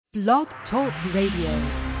Blog Talk Radio.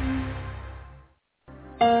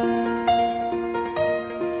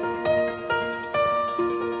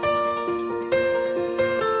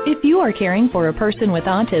 If you are caring for a person with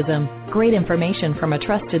autism, great information from a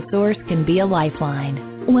trusted source can be a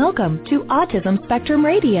lifeline. Welcome to Autism Spectrum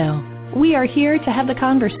Radio. We are here to have the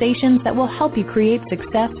conversations that will help you create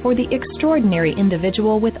success for the extraordinary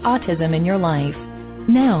individual with autism in your life.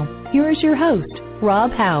 Now, here is your host,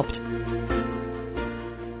 Rob Haupt.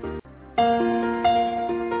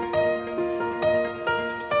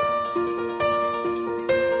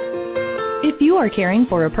 If you are caring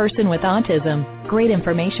for a person with autism, great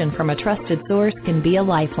information from a trusted source can be a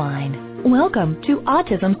lifeline. Welcome to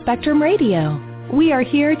Autism Spectrum Radio. We are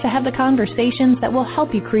here to have the conversations that will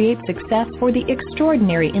help you create success for the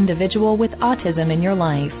extraordinary individual with autism in your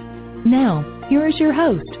life. Now, here is your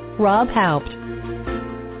host, Rob Haupt.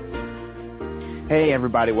 Hey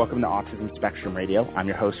everybody, welcome to Autism Spectrum Radio. I'm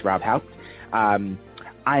your host, Rob Haupt.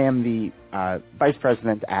 I am the Vice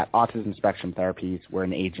President at Autism Spectrum Therapies. We're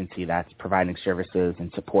an agency that's providing services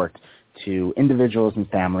and support to individuals and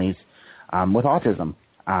families with autism.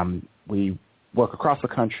 We work across the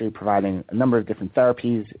country providing a number of different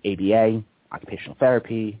therapies, ABA, occupational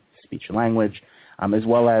therapy, speech and language, as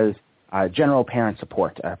well as general parent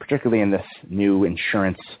support, particularly in this new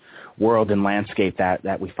insurance world and landscape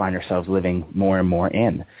that we find ourselves living more and more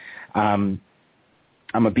in.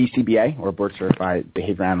 I'm a BCBA, or Board Certified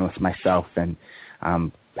Behavior Analyst myself, and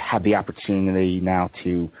have the opportunity now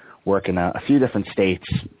to work in a few different states,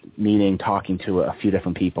 talking to a few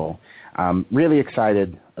different people. Really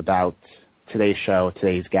excited about today's show,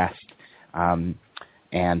 today's guest, and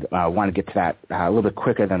I want to get to that a little bit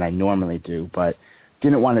quicker than I normally do, but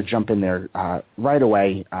didn't want to jump in there right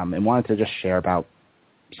away, and wanted to just share about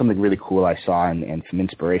something really cool I saw and some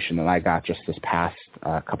inspiration that I got just this past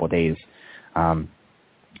couple of days.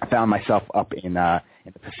 I found myself up in the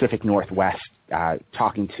Pacific Northwest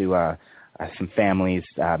talking to some families,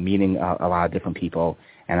 meeting a lot of different people,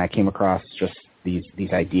 and I came across just these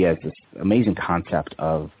ideas, this amazing concept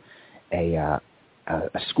of a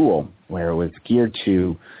school where it was geared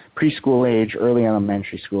to preschool age, early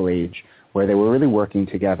elementary school age, where they were really working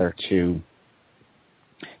together to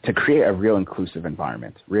create a real inclusive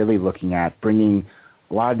environment, really looking at bringing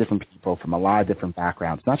a lot of different people from a lot of different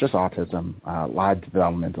backgrounds, not just autism, a lot of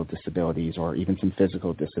developmental disabilities or even some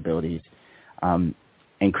physical disabilities, and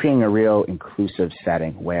creating a real inclusive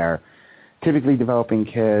setting where typically developing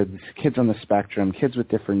kids on the spectrum, kids with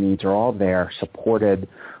different needs are all there, supported,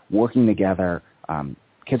 working together,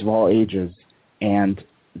 kids of all ages, and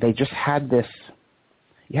they just had this,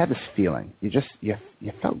 you had this feeling. You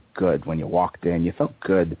felt good when you walked in. You felt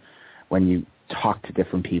good when you talked to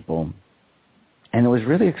different people. And it was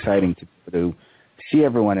really exciting to see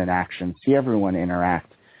everyone in action, see everyone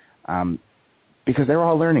interact, because they were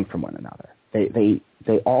all learning from one another.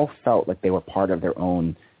 They all felt like they were part of their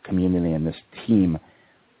own community and this team.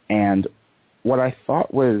 And what I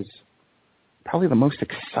thought was probably the most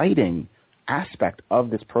exciting aspect of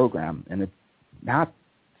this program, and it's not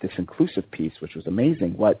this inclusive piece, which was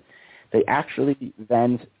amazing, what they actually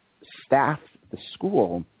then staffed the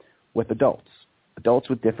school with adults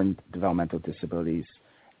with different developmental disabilities,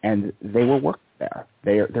 and they were working there.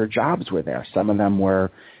 Their jobs were there. Some of them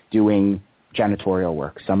were doing janitorial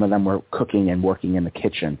work. Some of them were cooking and working in the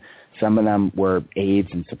kitchen. Some of them were aides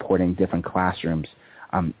and supporting different classrooms.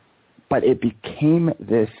 But it became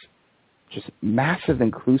this just massive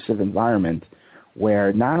inclusive environment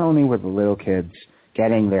where not only were the little kids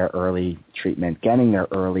getting their early treatment, getting their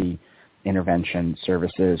early intervention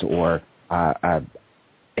services or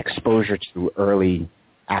exposure to early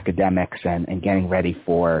academics and getting ready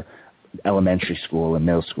for elementary school and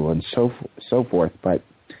middle school and so forth. But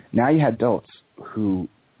now you had adults who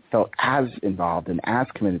felt as involved and as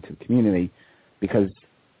committed to the community because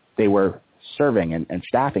they were serving and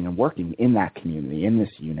staffing and working in that community, in this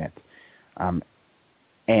unit.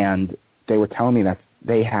 And they were telling me that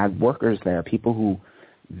they had workers there, people who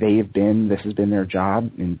this has been their job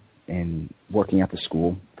in working at the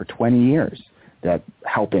school for 20 years, that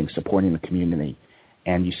helping, supporting the community.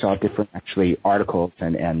 And you saw different actually articles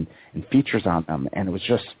and features on them, and it was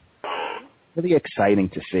just really exciting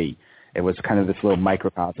to see. It was kind of this little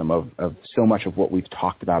microcosm of so much of what we've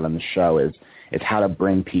talked about on the show is how to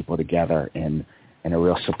bring people together in a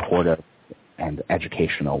real supportive and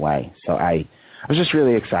educational way. So I was just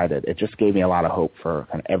really excited. It just gave me a lot of hope for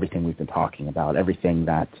kind of everything we've been talking about, everything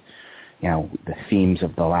that, the themes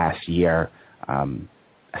of the last year,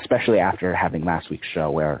 especially after having last week's show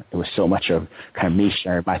where it was so much of kind of me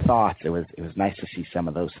sharing my thoughts. It was nice to see some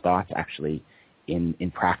of those thoughts actually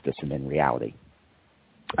in practice and in reality.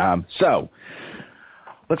 So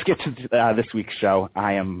let's get to this week's show.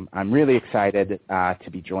 I'm really excited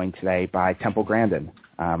to be joined today by Temple Grandin.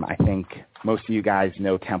 I think most of you guys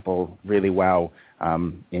know Temple really well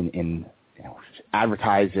in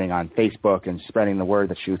advertising on Facebook and spreading the word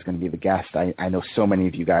that she was going to be the guest. I know so many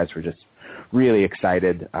of you guys were just really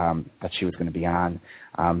excited that she was going to be on.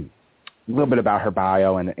 A little bit about her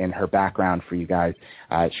bio and her background for you guys.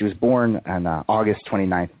 She was born on August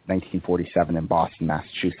 29th, 1947 in Boston,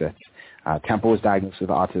 Massachusetts. Temple was diagnosed with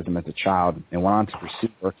autism as a child and went on to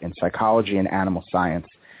pursue work in psychology and animal science.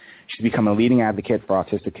 She's become a leading advocate for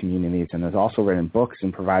autistic communities and has also written books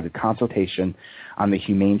and provided consultation on the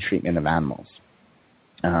humane treatment of animals.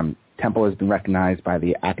 Temple has been recognized by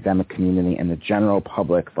the academic community and the general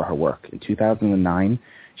public for her work. In 2009,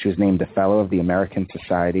 she was named a Fellow of the American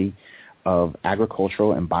Society of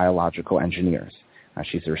Agricultural and Biological Engineers.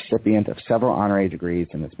 She's a recipient of several honorary degrees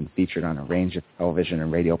and has been featured on a range of television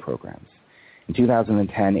and radio programs. In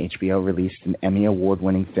 2010, HBO released an Emmy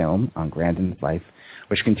Award-winning film on Grandin's life,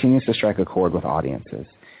 which continues to strike a chord with audiences.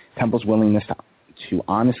 Temple's willingness to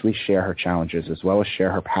honestly share her challenges as well as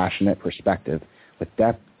share her passionate perspective with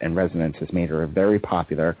depth and resonance has made her a very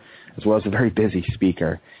popular as well as a very busy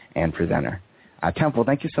speaker and presenter. Temple,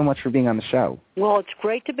 thank you so much for being on the show. Well, it's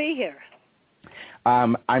great to be here.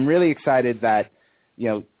 I'm really excited that,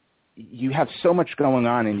 you have so much going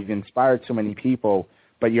on and you've inspired so many people,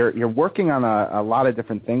 but you're working on a lot of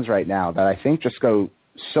different things right now that I think just go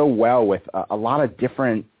so well with a lot of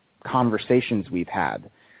different conversations we've had.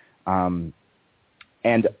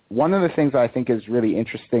 And one of the things that I think is really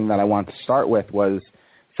interesting that I want to start with was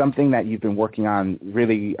something that you've been working on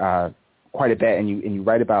really quite a bit, and you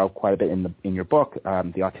write about quite a bit in your book,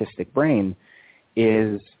 The Autistic Brain,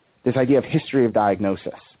 is this idea of history of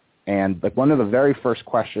diagnosis. And like one of the very first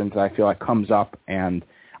questions that I feel like comes up, and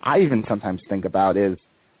I even sometimes think about, is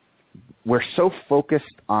we're so focused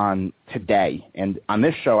on today, and on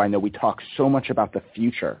this show I know we talk so much about the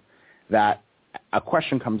future that a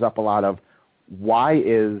question comes up a lot of, why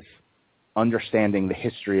is understanding the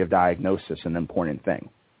history of diagnosis an important thing?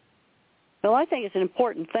 Well, I think it's an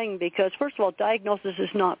important thing because, first of all, diagnosis is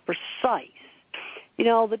not precise.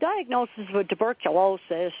 The diagnosis of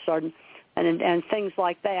tuberculosis and things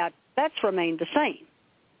like that, that's remained the same.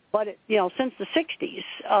 But, since the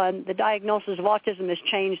 60s, the diagnosis of autism has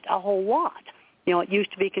changed a whole lot. It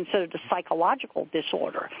used to be considered a psychological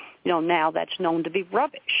disorder. Now that's known to be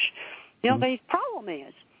rubbish. The problem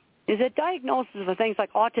is that diagnoses of things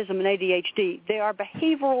like autism and ADHD, they are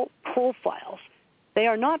behavioral profiles. They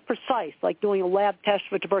are not precise, like doing a lab test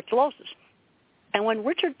for tuberculosis. And when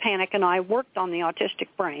Richard Panik and I worked on the autistic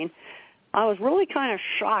brain, I was really kind of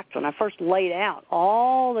shocked when I first laid out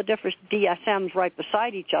all the different DSMs right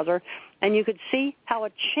beside each other, and you could see how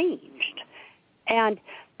it changed. And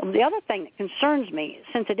the other thing that concerns me,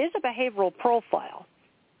 since it is a behavioral profile,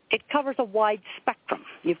 it covers a wide spectrum.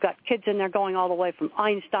 You've got kids in there going all the way from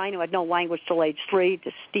Einstein, who had no language till age 3,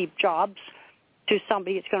 to Steve Jobs, to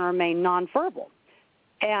somebody that's going to remain nonverbal.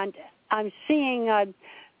 And I'm seeing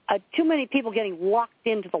too many people getting locked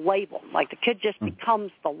into the label, like the kid just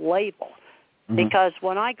becomes the label. Mm-hmm. Because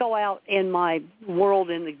when I go out in my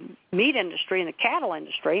world in the meat industry, in the cattle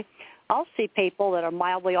industry, I'll see people that are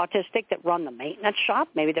mildly autistic that run the maintenance shop,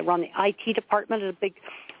 maybe that run the IT department at a big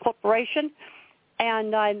corporation,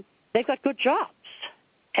 and they've got good jobs.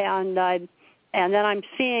 And then I'm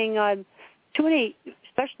seeing too many,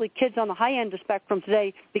 especially kids on the high end of the spectrum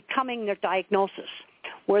today, becoming their diagnosis,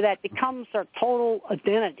 where that becomes their total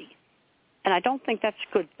identity. And I don't think that's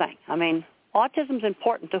a good thing. I mean, autism's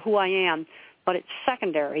important to who I am, but it's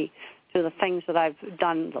secondary to the things that I've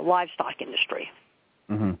done in the livestock industry.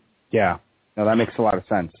 Mm-hmm. Yeah, no, that makes a lot of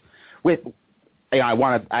sense. You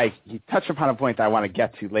touched upon a point that I want to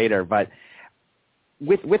get to later, but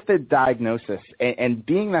with the diagnosis, and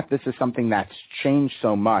being that this is something that's changed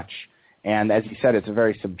so much, and as you said, it's a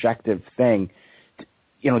very subjective thing,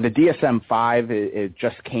 the DSM-5, it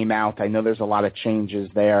just came out. I know there's a lot of changes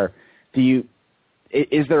there.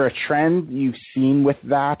 Is there a trend you've seen with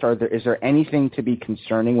that, or is there anything to be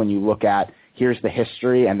concerning when you look at, here's the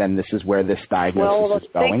history, and then this is where this diagnosis is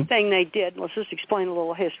going? Well, the big thing they did, let's just explain a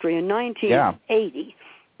little history. In 1980,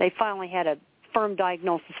 they finally had a firm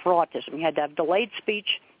diagnosis for autism. You had to have delayed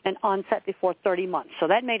speech and onset before 30 months. So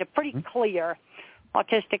that made a pretty clear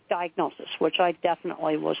autistic diagnosis, which I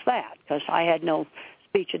definitely was that, because I had no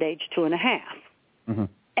speech at age 2.5. Mm-hmm.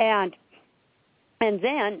 And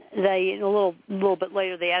then they, a little bit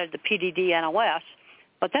later, they added the PDD-NOS.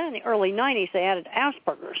 But then in the early 90s, they added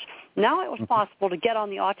Asperger's. Now it was possible to get on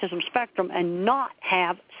the autism spectrum and not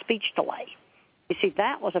have speech delay. You see,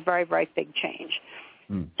 that was a very, very big change.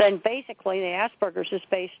 Then basically the Asperger's is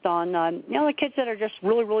based on, the kids that are just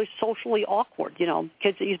really, really socially awkward,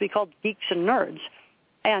 kids that used to be called geeks and nerds.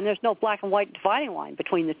 And there's no black and white dividing line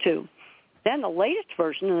between the two. Then the latest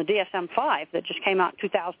version in the DSM-5 that just came out in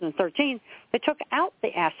 2013, they took out the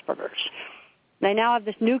Asperger's. They now have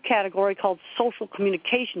this new category called social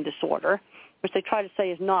communication disorder, which they try to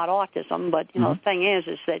say is not autism, but the thing is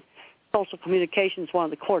that social communication is one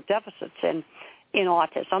of the core deficits in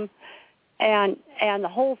autism. And the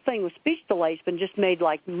whole thing with speech delay has been just made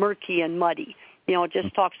like murky and muddy. It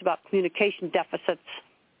just talks about communication deficits.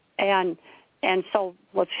 And so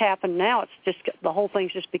what's happened now, it's just the whole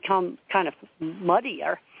thing's just become kind of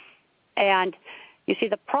muddier. And you see,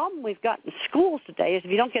 the problem we've got in schools today is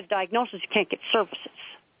if you don't get a diagnosis, you can't get services.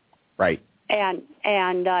 Right. And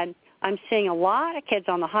I'm seeing a lot of kids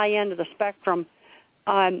on the high end of the spectrum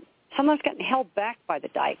sometimes getting held back by the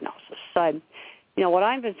diagnosis. What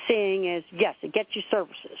I've been seeing is, yes, it gets you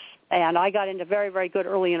services. And I got into very, very good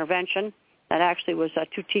early intervention. That actually was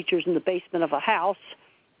 2 teachers in the basement of a house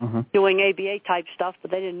doing ABA-type stuff, but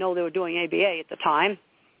they didn't know they were doing ABA at the time,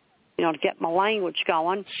 to get my language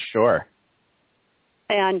going. Sure.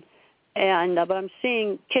 But I'm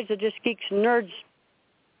seeing kids that are just geeks and nerds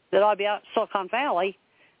that ought to be out in Silicon Valley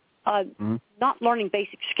not learning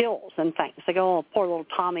basic skills and things. They go, oh, poor little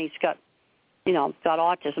Tommy's got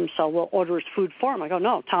autism, so we'll order his food for him. I go,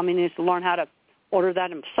 no, Tommy needs to learn how to order that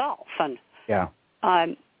himself. And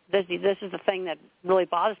this is the thing that really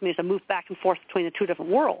bothers me is I move back and forth between the two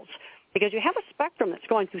different worlds because you have a spectrum that's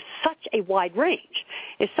going through such a wide range.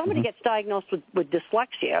 If somebody gets diagnosed with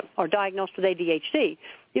dyslexia or diagnosed with ADHD,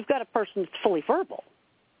 you've got a person that's fully verbal.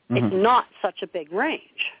 It's not such a big range.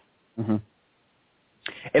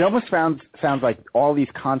 It almost sounds like all these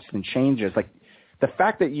constant changes, like the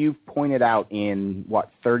fact that you've pointed out in,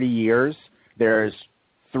 30 years, there's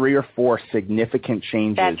 3 or 4 significant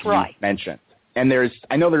changes you mentioned. And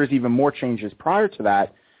I know there's even more changes prior to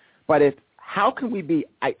that, but how can we be,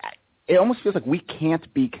 it almost feels like we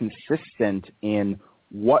can't be consistent in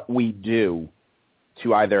what we do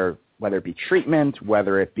to either, whether it be treatment,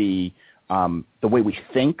 whether it be the way we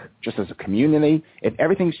think just as a community. If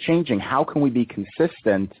everything's changing, how can we be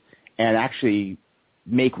consistent and actually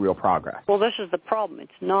make real progress? Well, this is the problem.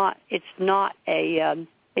 It's not a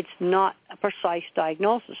precise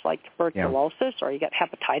diagnosis like tuberculosis or you got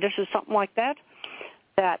hepatitis or something like that.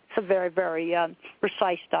 That's a very, very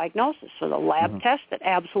precise diagnosis. So the lab test that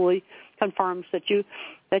absolutely confirms that you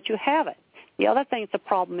have it. The other thing that's a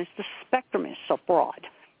problem is the spectrum is so broad.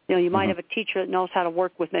 You might have a teacher that knows how to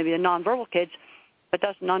work with maybe the nonverbal kids, but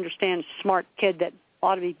doesn't understand a smart kid that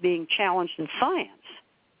ought to be being challenged in science.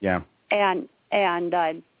 Yeah. And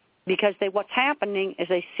because what's happening is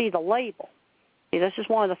they see the label. See, this is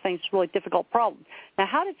one of the things that's really difficult problem. Now,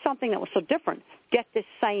 how did something that was so different get this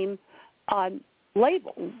same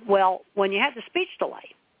label? Well, when you had the speech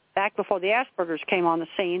delay, back before the Asperger's came on the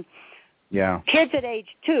scene, kids at age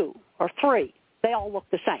 2 or 3, they all look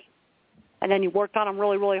the same. And then you worked on them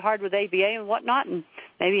really, really hard with ABA and whatnot, and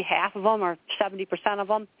maybe half of them or 70% of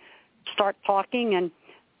them start talking, and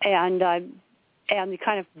you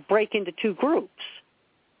kind of break into 2 groups.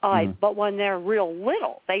 But when they're real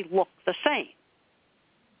little, they look the same.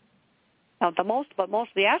 Now, most of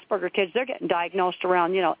the Asperger kids, they're getting diagnosed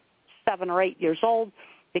around 7 or 8 years old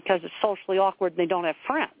because it's socially awkward and they don't have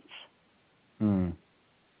friends.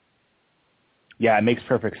 Yeah, it makes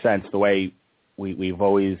perfect sense the way we've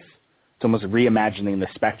always. It's almost reimagining the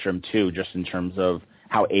spectrum, too, just in terms of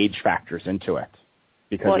how age factors into it,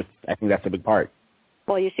 because I think that's a big part.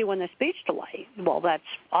 Well, you see, when there's speech delay, that's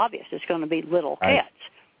obvious. It's going to be little kids.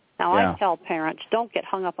 Now, I tell parents, don't get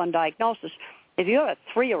hung up on diagnosis. If you have a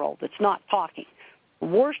 3-year-old that's not talking, the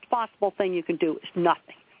worst possible thing you can do is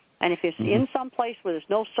nothing. And if it's in some place where there's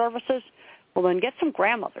no services, well, then get some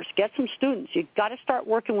grandmothers, get some students. You've got to start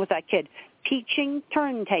working with that kid, teaching,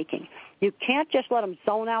 turn-taking. You can't just let them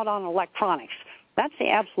zone out on electronics. That's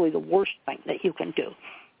absolutely the worst thing that you can do.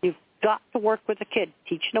 You've got to work with the kid,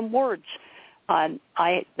 teaching them words. My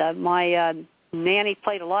nanny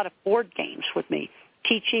played a lot of board games with me,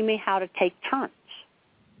 teaching me how to take turns.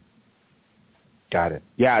 Got it.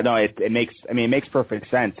 Yeah, no, it makes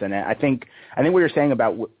perfect sense. And I think what you're saying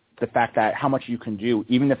about the fact that how much you can do,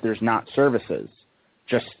 even if there's not services,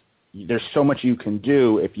 just there's so much you can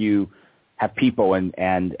do if you have people and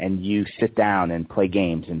you sit down and play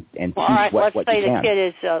games and teach what you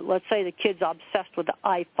can. Let's say the kid's obsessed with the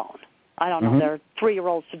iPhone. I don't know. There are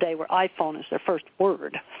 3-year-olds today where iPhone is their first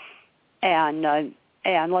word, and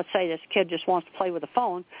let's say this kid just wants to play with the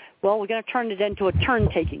phone. Well, we're going to turn it into a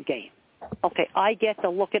turn-taking game. Okay, I get to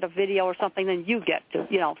look at a video or something, then you get to,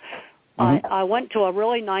 I went to a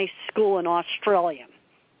really nice school in Australia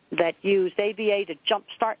that used ABA to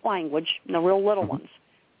jumpstart language, the real little ones.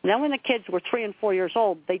 And then when the kids were 3 and 4 years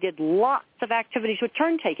old, they did lots of activities with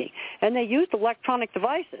turn-taking, and they used electronic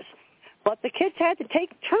devices. But the kids had to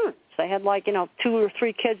take turns. They had 2 or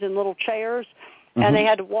 3 kids in little chairs, and they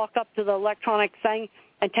had to walk up to the electronic thing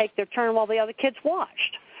and take their turn while the other kids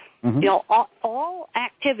watched. All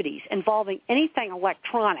activities involving anything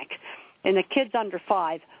electronic in the kids under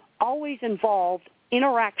 5 always involved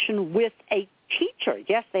interaction with a teacher.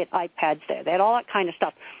 Yes, they had iPads there. They had all that kind of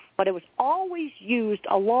stuff. But it was always used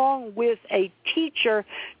along with a teacher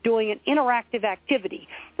doing an interactive activity.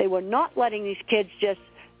 They were not letting these kids just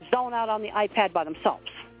zone out on the iPad by themselves.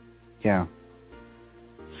 Yeah.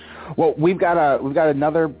 Well, we've got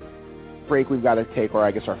another break we've got to take, or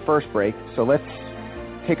I guess our first break. So let's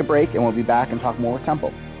take a break, and we'll be back and talk more with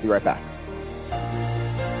Temple. Be right back.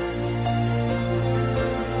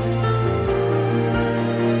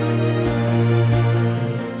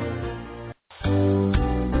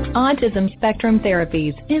 Autism Spectrum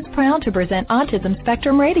Therapies is proud to present Autism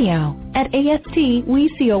Spectrum Radio. At AST, we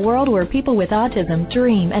see a world where people with autism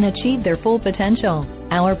dream and achieve their full potential.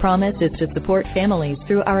 Our promise is to support families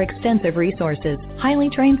through our extensive resources, highly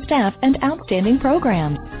trained staff, and outstanding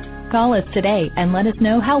programs. Call us today and let us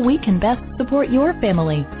know how we can best support your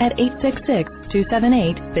family at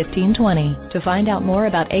 866-278-1520. To find out more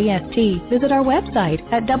about AST, visit our website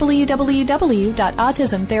at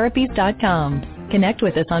www.autismtherapies.com. Connect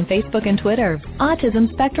with us on Facebook and Twitter.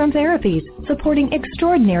 Autism Spectrum Therapies, supporting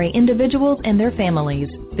extraordinary individuals and their families.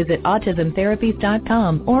 Visit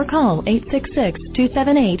autismtherapies.com or call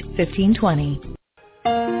 866-278-1520.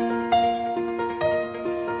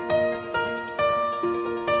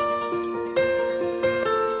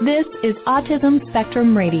 This is Autism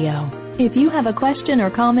Spectrum Radio. If you have a question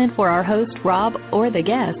or comment for our host, Rob, or the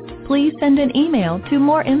guest, please send an email to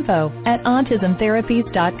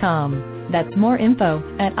moreinfo@autismtherapies.com. That's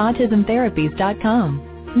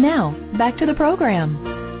moreinfo@autismtherapies.com. Now, back to the program.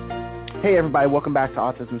 Hey, everybody. Welcome back to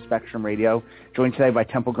Autism Spectrum Radio, joined today by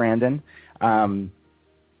Temple Grandin. I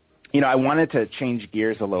wanted to change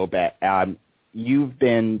gears a little bit. You've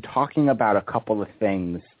been talking about a couple of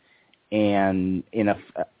things in a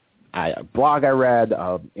blog I read,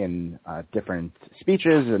 in different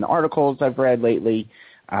speeches and articles I've read lately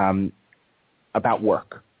about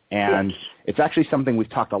work. And it's actually something we've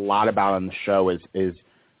talked a lot about on the show is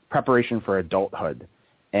preparation for adulthood.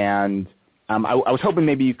 And I was hoping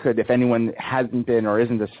maybe you could, if anyone hasn't been or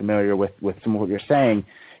isn't as familiar with some of what you're saying,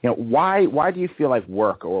 why do you feel like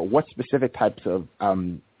work, or what specific types of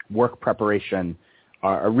work preparation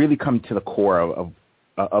are really come to the core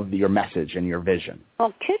of your message and your vision?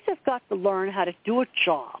 Well, kids have got to learn how to do a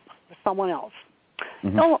job for someone else,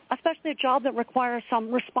 especially a job that requires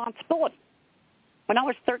some responsibility. When I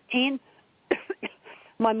was 13,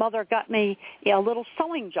 my mother got me a little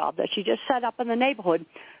sewing job that she just set up in the neighborhood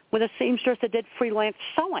with a seamstress that did freelance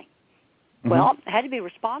sewing. Well, I had to be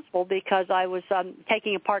responsible because I was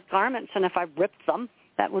taking apart garments, and if I ripped them,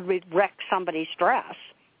 that would wreck somebody's dress.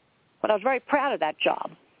 But I was very proud of that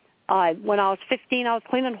job. When I was 15, I was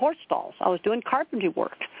cleaning horse stalls. I was doing carpentry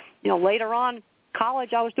work. Later on,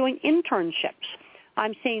 college, I was doing internships.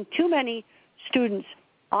 I'm seeing too many students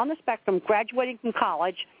on the spectrum graduating from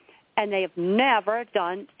college, and they have never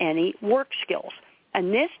done any work skills.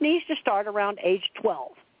 And this needs to start around age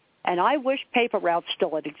 12. And I wish paper routes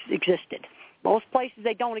still had existed. Most places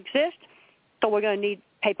they don't exist, so we're going to need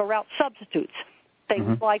paper route substitutes.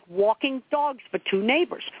 Things like walking dogs for 2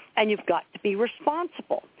 neighbors, and you've got to be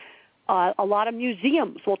responsible. A lot of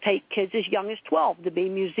museums will take kids as young as 12 to be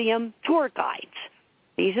museum tour guides.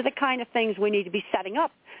 These are the kind of things we need to be setting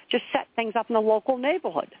up. Just set things up in the local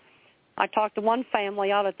neighborhood. I talked to one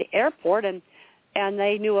family out at the airport, and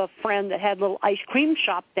they knew a friend that had a little ice cream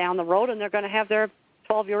shop down the road, and they're going to have their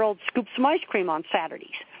 12-year-old scoop some ice cream on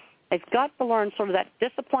Saturdays. They've got to learn sort of that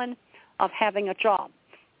discipline of having a job.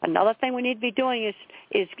 Another thing we need to be doing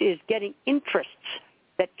is getting interests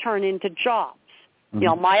that turn into jobs.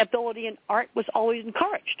 My ability in art was always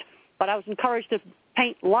encouraged, but I was encouraged to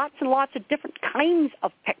paint lots and lots of different kinds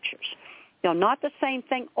of pictures. Not the same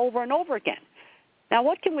thing over and over again. Now,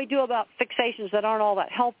 what can we do about fixations that aren't all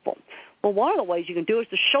that helpful? Well, one of the ways you can do is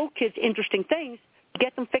to show kids interesting things to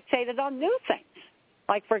get them fixated on new things.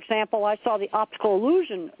 Like, for example, I saw the optical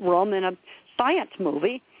illusion room in a science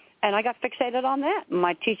movie, and I got fixated on that. And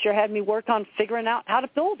my teacher had me work on figuring out how to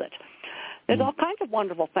build it. There's all kinds of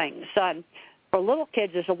wonderful things. For little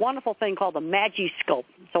kids, there's a wonderful thing called the Magiscope.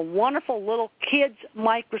 It's a wonderful little kid's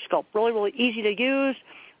microscope, really, really easy to use.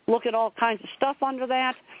 Look at all kinds of stuff under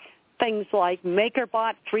that. things like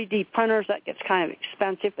MakerBot, 3D printers. That gets kind of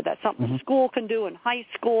expensive, but that's something school can do in high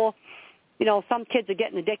school. You know, some kids are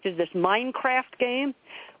getting addicted to this Minecraft game.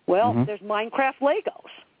 Well, there's Minecraft Legos.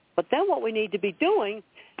 But then what we need to be doing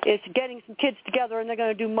is getting some kids together, and they're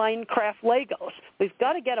going to do Minecraft Legos. We've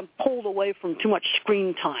got to get them pulled away from too much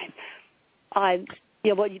screen time. But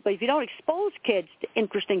if you don't expose kids to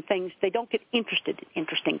interesting things, they don't get interested in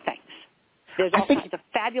interesting things. There's all kinds of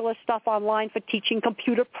fabulous stuff online for teaching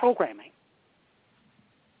computer programming.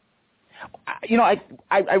 You know,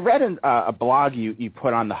 I read a blog you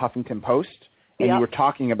put on the Huffington Post, and you were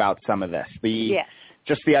talking about some of this.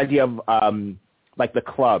 Just the idea of like the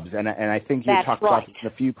clubs, and I think you talked about this in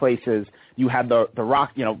a few places. You had the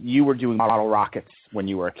rock. You know, you were doing model rockets when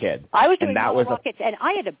you were a kid. I was doing model rockets, and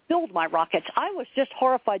I had to build my rockets. I was just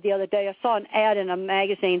horrified the other day. I saw an ad in a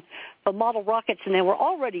magazine for model rockets, and they were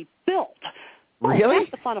already built. Well, really?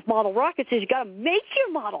 That's the fun of model rockets is you got to make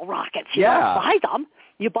your model rockets. You don't buy them.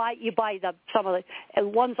 You buy some of the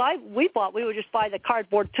ones we bought. We would just buy the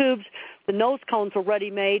cardboard tubes. The nose cones were ready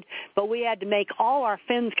made, but we had to make all our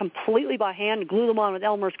fins completely by hand, glue them on with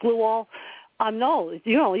Elmer's glue all. No,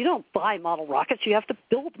 you don't buy model rockets. You have to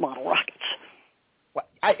build model rockets. Well,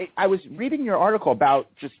 I was reading your article about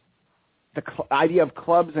just the idea of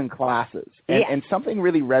clubs and classes, and something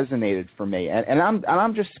really resonated for me. And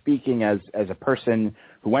I'm just speaking as a person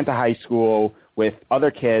who went to high school with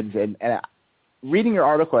other kids, and reading your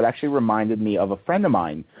article, it actually reminded me of a friend of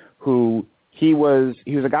mine who he was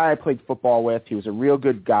a guy I played football with. He was a real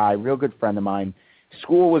good guy, real good friend of mine.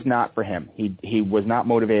 School was not for him. He was not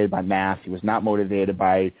motivated by math. He was not motivated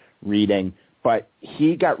by reading, but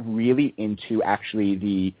he got really into actually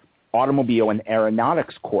the automobile and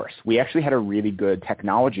aeronautics course. We actually had a really good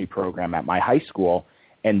technology program at my high school,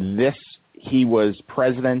 and he was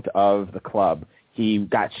president of the club. He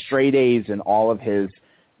got straight A's in all of his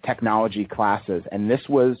technology classes, and this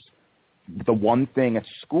was the one thing at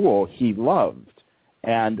school he loved.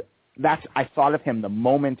 And I thought of him the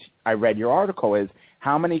moment I read your article is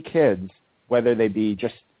how many kids, whether they be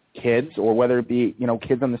just kids or whether it be,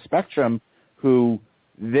 kids on the spectrum who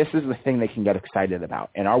this is the thing they can get excited about.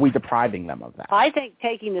 And are we depriving them of that? I think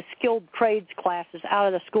taking the skilled trades classes out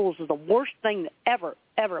of the schools is the worst thing that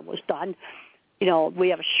ever was done. We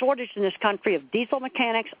have a shortage in this country of diesel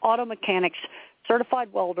mechanics, auto mechanics,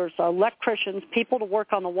 certified welders, electricians, people to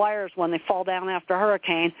work on the wires when they fall down after a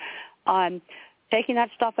hurricane. Taking that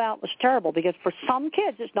stuff out was terrible because for some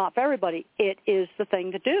kids, it's not for everybody. It is the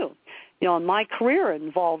thing to do. And my career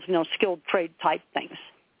involves, skilled trade type things.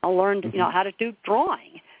 I learned, how to do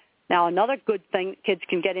drawing. Now, another good thing kids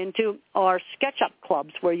can get into are SketchUp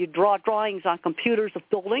clubs where you draw drawings on computers of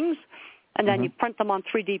buildings, and then you print them on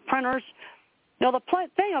 3D printers. The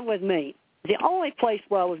thing with me, the only place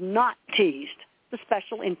where I was not teased, the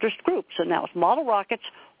special interest groups, and that was model rockets,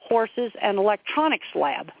 horses, and electronics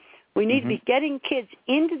lab. We need to be getting kids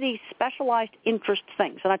into these specialized interest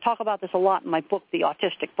things, and I talk about this a lot in my book, The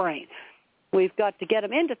Autistic Brain. We've got to get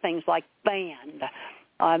them into things like band.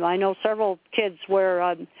 I know several kids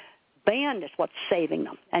where band is what's saving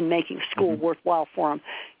them and making school worthwhile for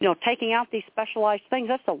them. Taking out these specialized things,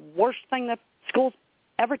 that's the worst thing that schools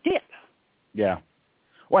ever did. Yeah.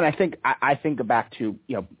 Well, and I think back to,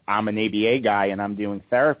 I'm an ABA guy and I'm doing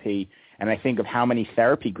therapy, and I think of how many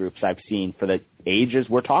therapy groups I've seen for the ages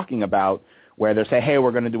we're talking about where they say, hey,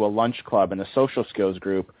 we're going to do a lunch club and a social skills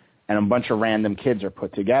group, and a bunch of random kids are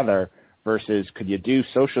put together versus could you do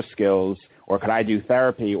social skills or could I do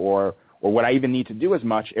therapy or would I even need to do as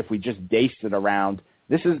much if we just based it around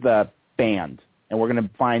this is the band and we're going to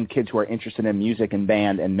find kids who are interested in music and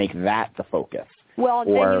band and make that the focus. Well,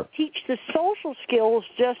 then you teach the social skills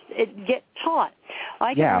get taught.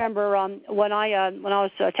 I can remember when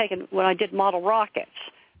I did model rockets.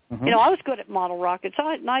 I was good at model rockets.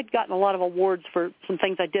 I'd gotten a lot of awards for some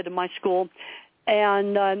things I did in my school.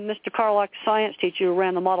 And Mr. Carlock, science teacher who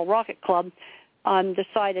ran the Model Rocket Club,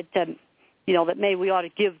 decided to, that maybe we ought to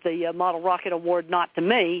give the Model Rocket Award not to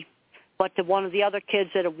me, but to one of the other kids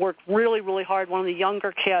that had worked really, really hard, one of the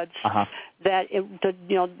younger kids that,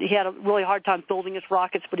 he had a really hard time building his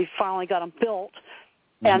rockets, but he finally got them built,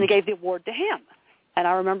 and they gave the award to him. And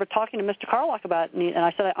I remember talking to Mr. Carlock about it, and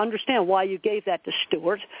I said, I understand why you gave that to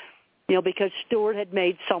Stuart, because Stuart had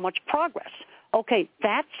made so much progress. Okay,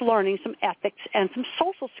 that's learning some ethics and some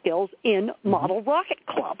social skills in Model Rocket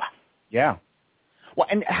Club. Yeah. Well,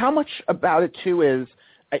 and how much about it, too, is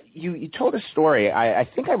you told a story. I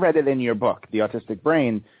think I read it in your book, The Autistic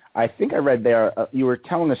Brain. I think I read there you were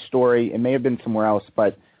telling a story, it may have been somewhere else,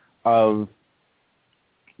 but of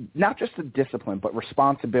not just the discipline, but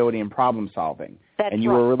responsibility and problem solving. That's and you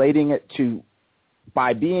were relating it to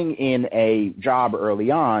by being in a job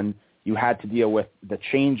early on, you had to deal with the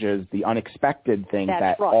changes, the unexpected things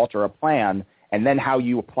that alter a plan, and then how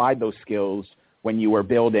you applied those skills when you were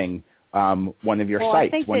building one of your sites. I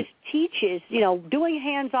think this teaches, doing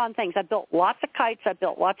hands-on things. I built lots of kites. I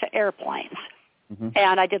built lots of airplanes. Mm-hmm.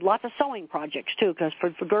 And I did lots of sewing projects, too, because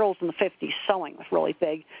for girls in the 50s, sewing was really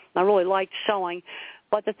big. And I really liked sewing.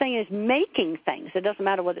 But the thing is making things. It doesn't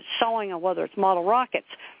matter whether it's sewing or whether it's model rockets.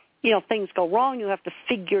 Things go wrong. You have to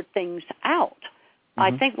figure things out. Mm-hmm.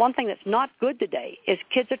 I think one thing that's not good today is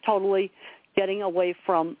kids are totally getting away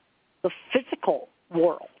from the physical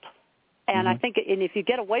world. And I think if you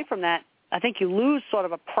get away from that, I think you lose sort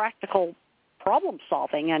of a practical problem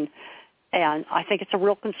solving. And I think it's a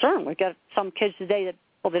real concern. We've got some kids today that,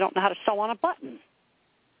 they don't know how to sew on a button.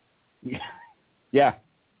 Yeah.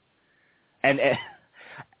 And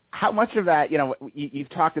how much of that, you've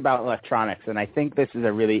talked about electronics, and I think this is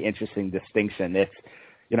a really interesting distinction. It's,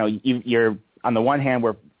 you're on the one hand,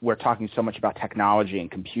 we're talking so much about technology and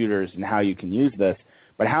computers and how you can use this,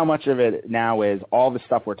 but how much of it now is all the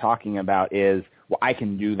stuff we're talking about is, I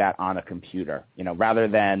can do that on a computer, rather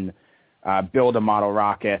than build a model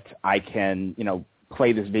rocket, I can,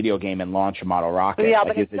 play this video game and launch a model rocket. Yeah,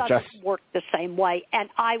 but it doesn't work the same way. And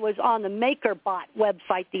I was on the MakerBot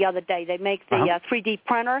website the other day. They make the 3D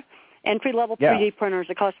printer, entry-level 3D printers.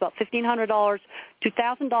 It costs about $1,500,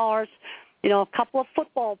 $2,000, a couple of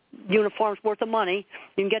football uniforms worth of money.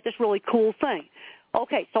 You can get this really cool thing.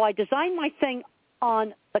 Okay, so I designed my thing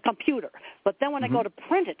on the computer, but then when I go to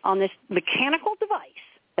print it on this mechanical device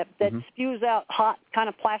that spews out hot kind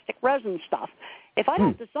of plastic resin stuff, if I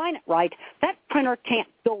don't design it right, that printer can't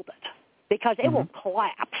build it because it will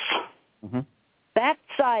collapse. That's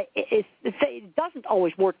it doesn't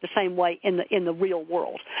always work the same way in the real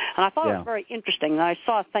world. And I thought it was very interesting. And I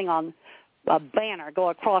saw a thing on a banner go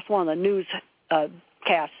across one of the news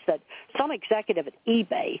casts that some executive at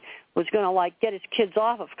eBay was going to get his kids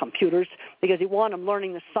off of computers because he wanted them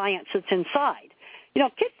learning the science that's inside.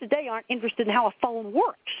 Kids today aren't interested in how a phone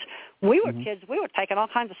works. We were kids. We were taking all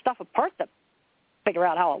kinds of stuff apart to figure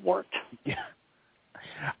out how it worked. Yeah.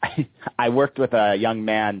 I worked with a young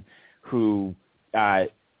man who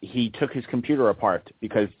he took his computer apart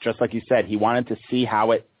because, just like you said, he wanted to see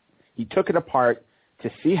he took it apart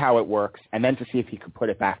to see how it works and then to see if he could put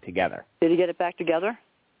it back together. Did he get it back together?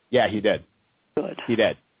 Yeah, he did. Good. He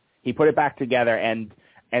did. He put it back together, and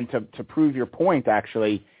to prove your point,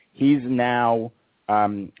 actually, he's now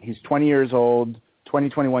he's 21 years old.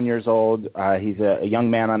 He's a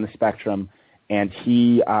young man on the spectrum, and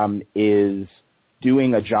he is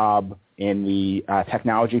doing a job in the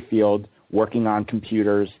technology field, working on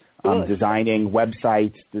computers, designing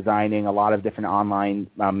websites, designing a lot of different online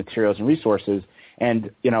materials and resources.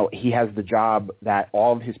 And, he has the job that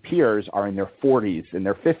all of his peers are in their 40s, in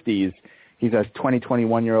their 50s. He's a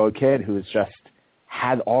 21-year-old kid who's just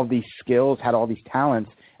had all these skills, had all these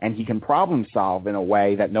talents, and he can problem solve in a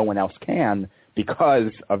way that no one else can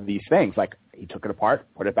because of these things. Like, he took it apart,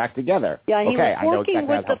 put it back together. Yeah, he was working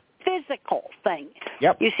with the physical thing.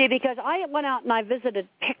 Yep. You see, because I went out and I visited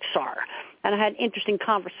Pixar, and I had an interesting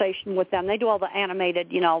conversation with them. They do all the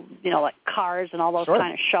animated, like Cars and all those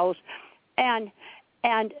kind of shows. And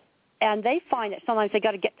they find that sometimes they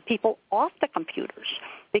got to get the people off the computers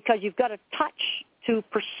because you've got to touch to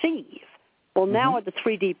perceive. Well, now with the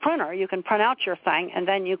 3D printer, you can print out your thing and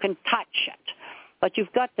then you can touch it. But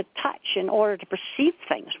you've got to touch in order to perceive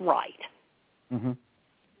things right.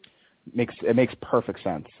 It makes perfect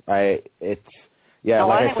sense. Like I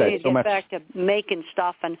said, we need to get back to making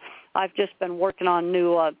stuff, and I've just been working on a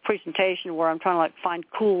new presentation where I'm trying to find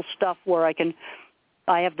cool stuff where I can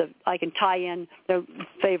tie in their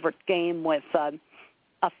favorite game with a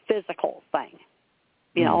physical thing.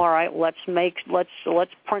 All right, let's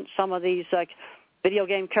print some of these video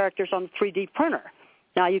game characters on the 3D printer.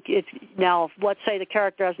 Now, let's say the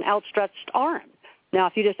character has an outstretched arm. Now,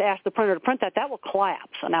 if you just ask the printer to print that will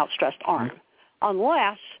collapse an outstretched arm,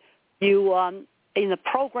 unless you in the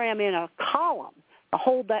program in a column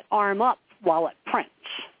hold that arm up while it prints,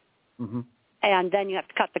 and then you have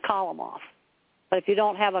to cut the column off. But if you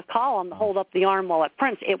don't have a column to hold up the arm while it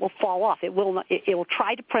prints, it will fall off. It will not, it will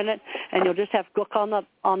try to print it, and you'll just have gook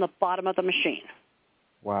on the bottom of the machine.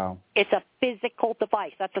 Wow. It's a physical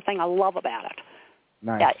device. That's the thing I love about it.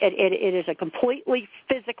 Nice. Yeah, it is a completely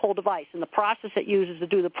physical device, and the process it uses to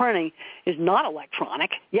do the printing is not electronic.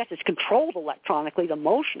 Yes, it's controlled electronically, the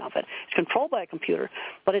motion of it. It's controlled by a computer,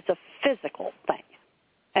 but it's a physical thing.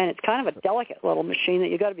 And it's kind of a delicate little machine that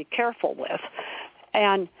you've got to be careful with.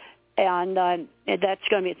 And that's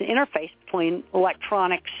going to be, it's an interface between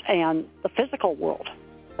electronics and the physical world.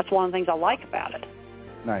 That's one of the things I like about it.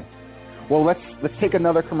 Nice. Well, let's take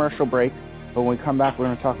another commercial break, but when we come back, we're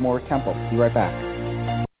going to talk more with Temple. Be right back.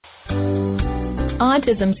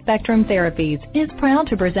 Autism Spectrum Therapies is proud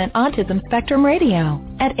to present Autism Spectrum Radio.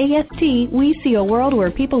 At AST, we see a world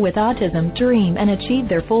where people with autism dream and achieve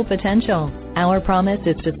their full potential. Our promise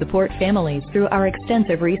is to support families through our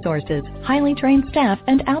extensive resources, highly trained staff,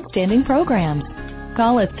 and outstanding programs.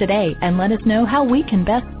 Call us today and let us know how we can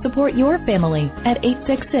best support your family at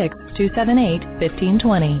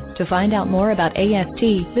 866-278-1520. To find out more about AST,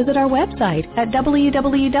 visit our website at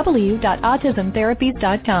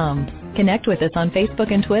www.autismtherapies.com. Connect with us on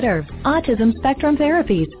Facebook and Twitter. Autism Spectrum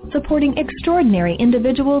Therapies, supporting extraordinary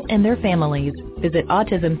individuals and their families. Visit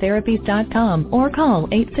autismtherapies.com or call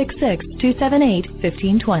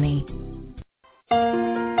 866-278-1520.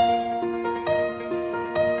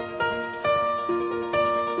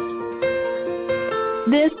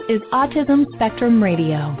 This is Autism Spectrum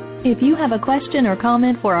Radio. If you have a question or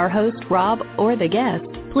comment for our host, Rob, or the guest,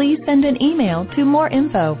 please send an email to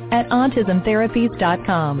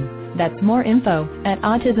moreinfo@autismtherapies.com. That's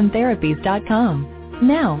moreinfo@autismtherapies.com.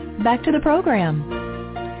 Now, back to the program.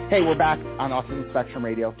 Hey, we're back on Autism Spectrum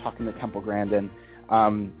Radio talking to Temple Grandin.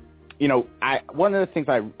 One of the things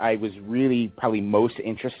I was really probably most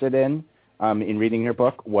interested in reading your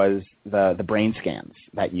book was the brain scans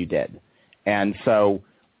that you did. And so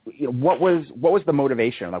what was the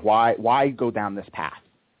motivation? Like, why go down this path?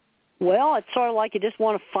 Well, it's sort of like you just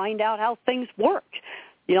want to find out how things work.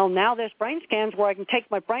 Now there's brain scans where I can take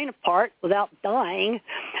my brain apart without dying.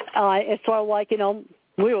 It's sort of like,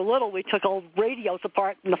 we were little, we took old radios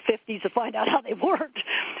apart in the 50s to find out how they worked.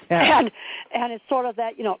 Yeah. And it's sort of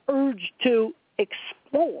that, urge to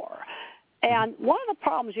explore. And one of the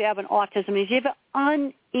problems you have in autism is you have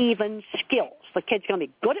uneven skills. The kid's going to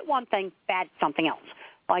be good at one thing, bad at something else.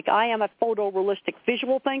 Like I am a photorealistic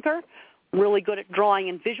visual thinker, really good at drawing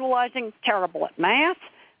and visualizing, terrible at math.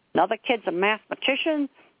 Another kid's a mathematician,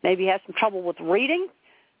 maybe has some trouble with reading.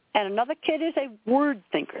 And another kid is a word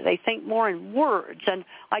thinker. They think more in words. And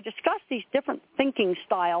I discuss these different thinking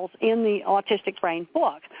styles in the Autistic Brain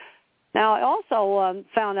book. Now, I also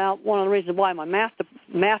found out one of the reasons why my math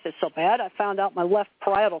is so bad. I found out my left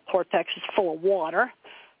parietal cortex is full of water.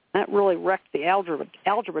 That really wrecked the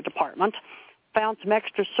algebra department. Found some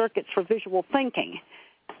extra circuits for visual thinking.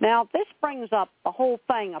 Now, this brings up the whole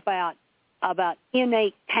thing about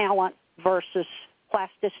innate talent versus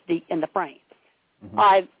plasticity in the brain.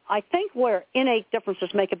 Mm-hmm. I think where innate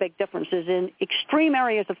differences make a big difference is in extreme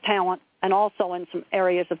areas of talent and also in some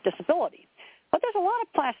areas of disability. But there's a lot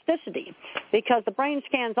of plasticity because the brain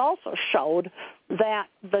scans also showed that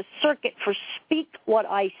the circuit for speak what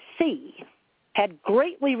I see had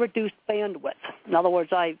greatly reduced bandwidth. In other words,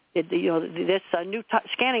 this new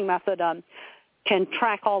scanning method can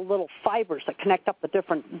track all little fibers that connect up the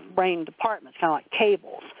different brain departments, kind of like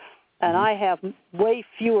cables. And I have way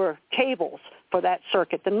fewer cables for that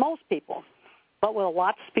circuit than most people. But with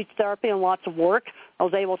lots of speech therapy and lots of work, I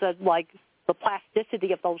was able to, the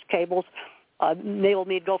plasticity of those cables enabled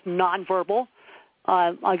me to go from nonverbal.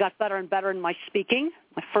 I got better and better in my speaking.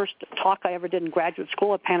 My first talk I ever did in graduate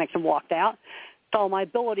school, I panicked and walked out. So my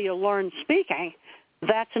ability to learn speaking,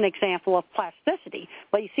 that's an example of plasticity.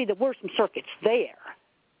 But you see, there were some circuits there.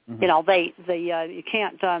 Mm-hmm. You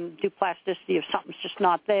can't do plasticity if something's just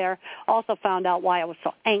not there. Also found out why I was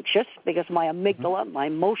so anxious because my amygdala, my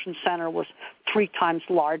emotion center, was 3 times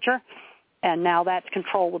larger. And now that's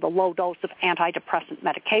controlled with a low dose of antidepressant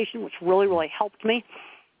medication, which really, really helped me.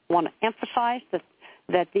 I want to emphasize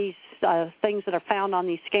that these things that are found on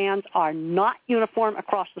these scans are not uniform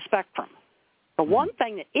across the spectrum. The one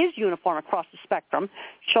thing that is uniform across the spectrum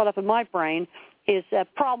showed up in my brain is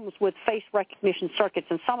problems with face recognition circuits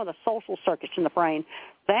and some of the social circuits in the brain.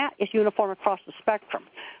 That is uniform across the spectrum,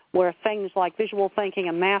 where things like visual thinking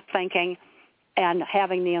and math thinking and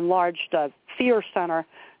having the enlarged fear center,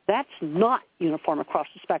 that's not uniform across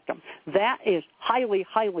the spectrum. That is highly,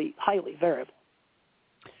 highly, highly variable.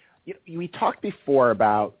 We talked before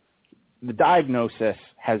about the diagnosis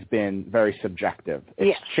has been very subjective.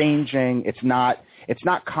 It's changing. It's not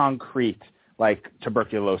concrete like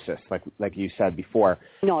tuberculosis, like you said before.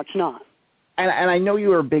 No, it's not. And I know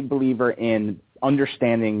you are a big believer in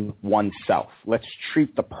understanding oneself. Let's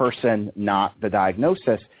treat the person, not the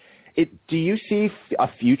diagnosis. Do you see a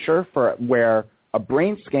future for where a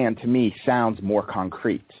brain scan, to me, sounds more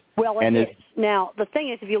concrete? Well, it is. Now, the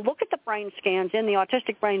thing is, if you look at the brain scans in the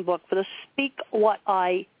Autistic Brain book for the Speak What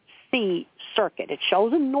I See circuit, it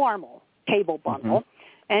shows a normal cable bundle,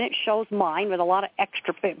 and it shows mine with a lot of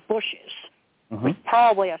extra bushes, which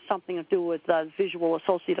probably has something to do with visual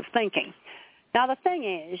associative thinking. Now, the thing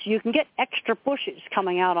is, you can get extra bushes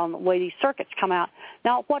coming out on the way these circuits come out.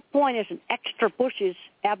 Now, at what point is an extra bushes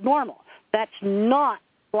abnormal? That's not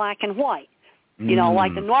black and white. You know,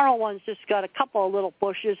 like the normal one's just got a couple of little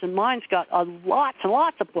bushes, and mine's got lots and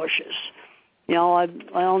lots of bushes. You know,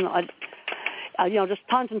 just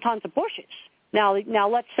tons and tons of bushes. Now,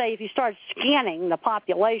 let's say if you start scanning the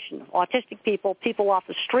population, autistic people, people off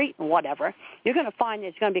the street and whatever, you're going to find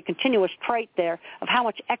there's going to be a continuous trait there of how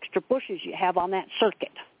much extra bushes you have on that circuit.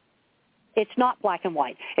 It's not black and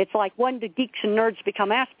white. It's like, when do geeks and nerds become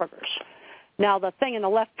Asperger's? Now, the thing in the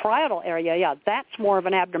left parietal area, that's more of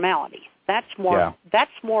an abnormality. That's more,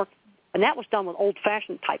 and that was done with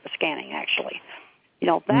old-fashioned type of scanning, actually. You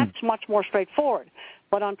know, that's much more straightforward.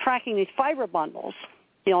 But on tracking these fiber bundles,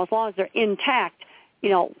 you know, as long as they're intact, you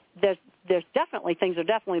know, there's definitely things that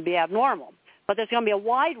definitely be abnormal. But there's going to be a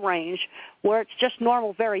wide range where it's just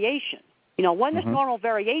normal variation. You know, when does normal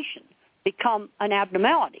variation become an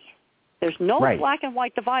abnormality? There's no black and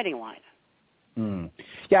white dividing line.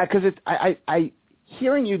 Yeah, because I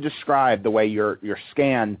hearing you describe the way your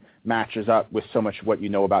scan matches up with so much what you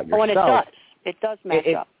know about yourself. Oh, and it does. It does match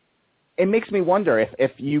up. It makes me wonder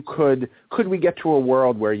if you could we get to a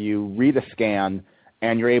world where you read a scan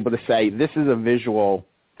and you're able to say, this is a visual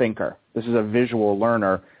thinker, this is a visual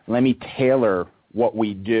learner, let me tailor what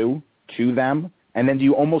we do to them. And then do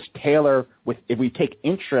you almost tailor if we take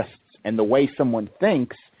interests in the way someone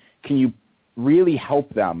thinks, can you really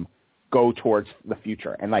help them go towards the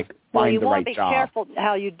future and find the right job? Well, you want to be careful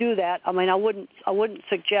how you do that. I mean, I wouldn't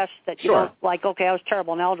suggest that you don't, okay, I was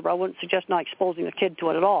terrible in algebra. I wouldn't suggest not exposing the kid to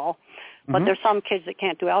it at all. But there's some kids that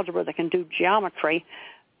can't do algebra that can do geometry.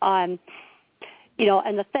 You know,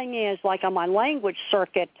 and the thing is, like on my language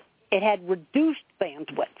circuit, it had reduced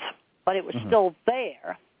bandwidth, but it was still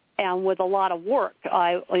there. And with a lot of work,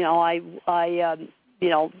 I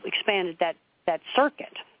expanded that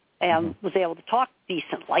circuit and was able to talk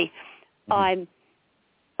decently.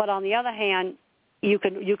 But on the other hand, you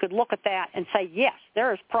could look at that and say, yes,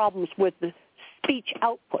 there is problems with the speech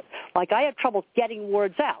output. Like I had trouble getting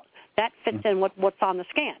words out. That fits in what's on the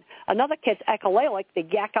scan. Another kid's echolalic. They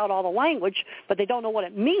yak out all the language, but they don't know what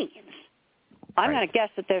it means. I'm going to guess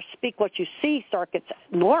that their speak what you see circuit's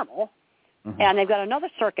normal, and they've got another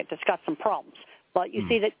circuit that's got some problems. But you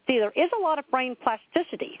see there is a lot of brain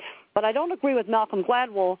plasticity. But I don't agree with Malcolm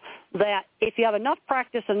Gladwell that if you have enough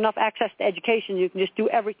practice and enough access to education, you can just do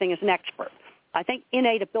everything as an expert. I think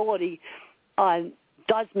innate ability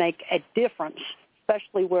does make a difference,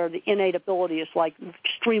 especially where the innate ability is like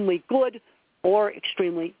extremely good or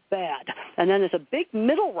extremely bad. And then there's a big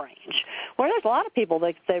middle range where there's a lot of people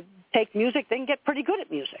that they take music, they can get pretty good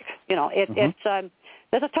at music. You know, there's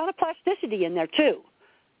a ton of plasticity in there too.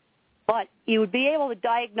 But you would be able to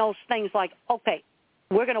diagnose things like, okay,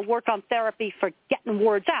 we're going to work on therapy for getting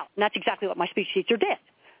words out. And that's exactly what my speech teacher did.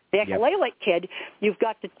 The echolalic kid, you've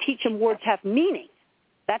got to teach him words have meaning.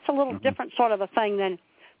 That's a little different sort of a thing than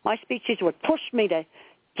my speech teacher would push me to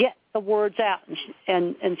get the words out,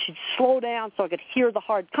 and she'd slow down so I could hear the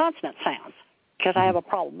hard consonant sounds because I have a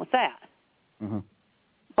problem with that.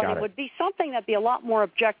 But it would be something that'd be a lot more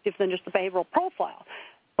objective than just the behavioral profile.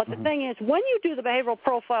 But the thing is, when you do the behavioral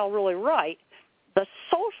profile really right, the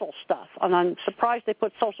social stuff, and I'm surprised they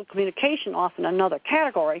put social communication off in another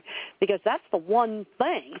category, because that's the one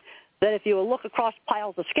thing that if you look across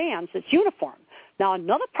piles of scans, it's uniform. Now,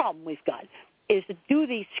 another problem we've got is to do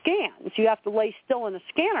these scans, you have to lay still in a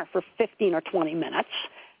scanner for 15 or 20 minutes,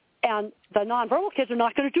 and the nonverbal kids are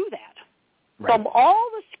not going to do that. Right. From all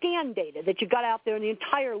the scan data that you got out there in the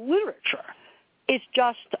entire literature, it's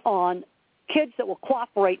just on kids that will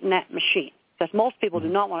cooperate in that machine, because most people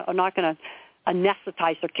are not going to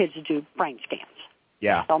anesthetize their kids to do brain scans.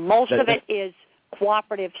 Yeah. So most of it is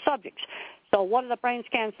cooperative subjects. So what are the brain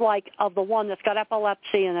scans like of the one that's got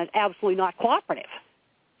epilepsy and is absolutely not cooperative?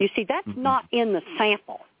 You see, that's not in the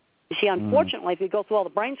sample. You see, unfortunately, if you go through all the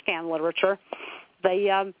brain scan literature,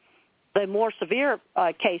 the more severe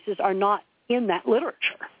cases are not in that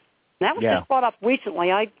literature. And that was just brought up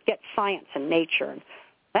recently. I get Science and Nature, and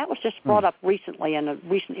that was just brought up recently in a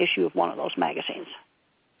recent issue of one of those magazines.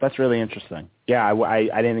 That's really interesting. Yeah,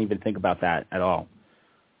 I didn't even think about that at all.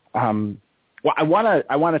 Well, I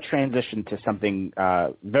want to transition to something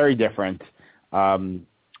very different,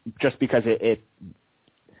 just because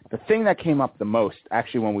the thing that came up the most,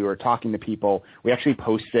 actually, when we were talking to people, we actually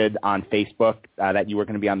posted on Facebook that you were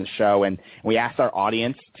going to be on the show, and we asked our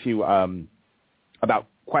audience to about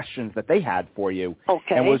questions that they had for you.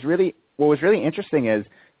 Okay. And what was really interesting is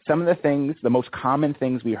some of the things, the most common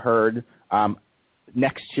things we heard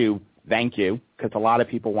next to thank you, because a lot of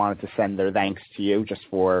people wanted to send their thanks to you just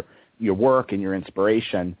for your work and your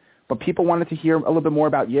inspiration, but people wanted to hear a little bit more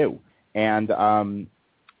about you. And the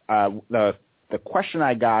question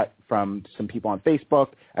I got from some people on Facebook,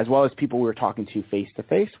 as well as people we were talking to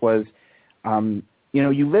face-to-face, was,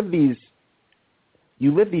 you live these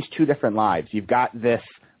two different lives. You've got this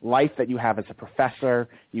life that you have as a professor.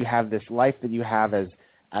 You have this life that you have as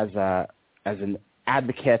an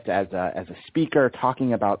advocate, as a speaker,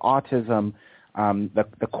 talking about autism.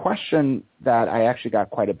 The question that I actually got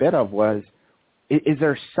quite a bit of was, is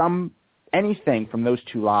there anything from those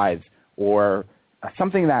two lives, or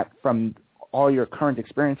something that from all your current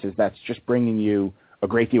experiences that's just bringing you a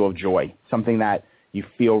great deal of joy, something that you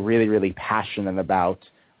feel really, really passionate about,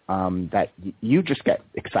 that you just get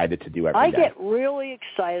excited to do every day? I get really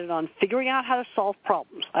excited on figuring out how to solve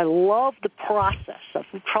problems. I love the process of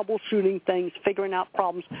troubleshooting things, figuring out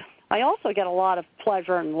problems. I also get a lot of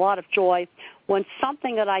pleasure and a lot of joy when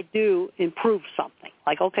something that I do improves something.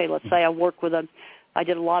 Like, okay, let's say I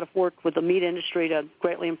did a lot of work with the meat industry to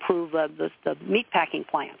greatly improve the meat packing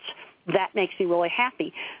plants. That makes me really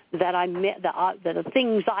happy that that the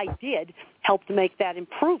things I did helped to make that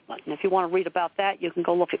improvement. And if you want to read about that, you can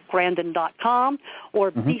go look at Grandin.com or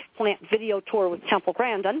Beef Plant Video Tour with Temple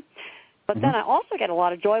Grandin. But then I also get a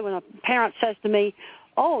lot of joy when a parent says to me,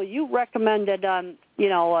 "Oh, you recommended,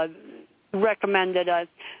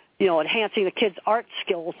 enhancing the kids' art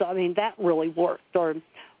skills. I mean, that really worked." Or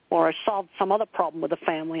I solved some other problem with a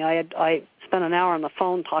family. I spent an hour on the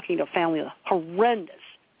phone talking to a family with a horrendous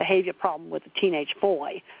behavior problem with a teenage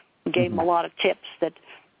boy, and gave him a lot of tips that,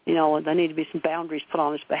 there need to be some boundaries put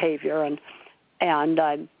on his behavior, and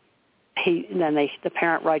then the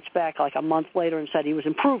parent writes back like a month later and said he was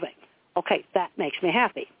improving. Okay, that makes me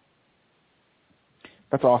happy.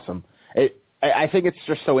 That's awesome. I think it's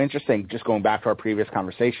just so interesting, just going back to our previous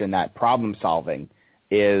conversation, that problem solving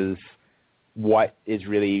is what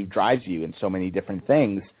really drives you in so many different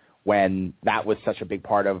things, when that was such a big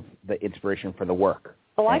part of the inspiration for the work.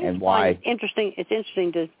 Well, I just find it's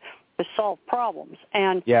interesting to solve problems,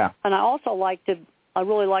 and I also I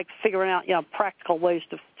really like figuring out practical ways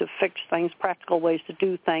to fix things, practical ways to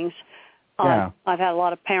do things. I've had a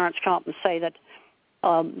lot of parents come up and say that,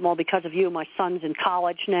 because of you, my son's in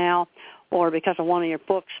college now, or because of one of your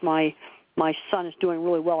books, my son is doing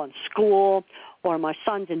really well in school, or my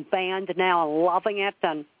son's in band now and loving it,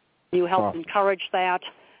 and you helped encourage that.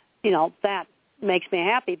 That makes me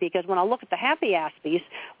happy, because when I look at the happy aspects,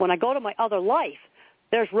 when I go to my other life,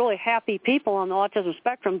 there's really happy people on the autism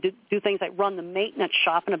spectrum do things like run the maintenance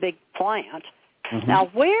shop in a big plant. Now,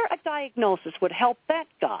 where a diagnosis would help that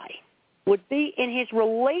guy would be in his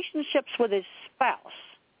relationships with his spouse.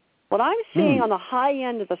 What I'm seeing on the high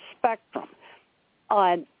end of the spectrum,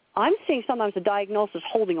 I'm seeing sometimes the diagnosis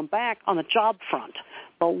holding them back on the job front.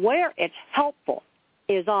 But where it's helpful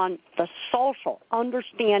is on the social,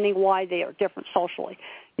 understanding why they are different socially.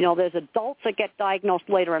 There's adults that get diagnosed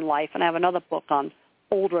later in life, and I have another book on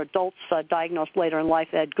older adults diagnosed later in life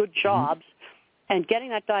that had good jobs, and getting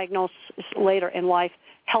that diagnosis later in life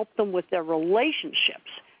helped them with their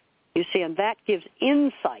relationships. You see, and that gives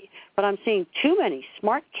insight. But I'm seeing too many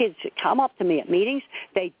smart kids that come up to me at meetings.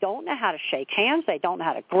 They don't know how to shake hands. They don't know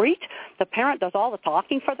how to greet. The parent does all the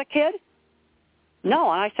talking for the kid.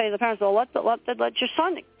 No, and I say to the parents, well, let your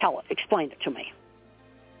son explain it to me.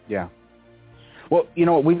 Yeah. Well,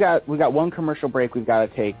 we've got one commercial break we've got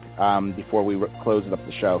to take before we close up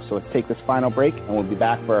the show. So let's take this final break, and we'll be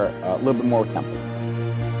back for a little bit more with Temple.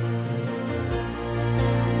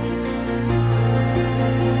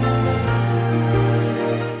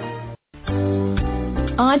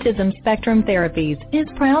 Autism Spectrum Therapies is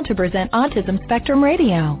proud to present Autism Spectrum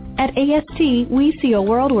Radio. At AST, we see a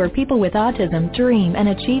world where people with autism dream and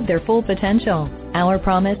achieve their full potential. Our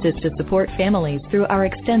promise is to support families through our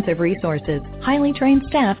extensive resources, highly trained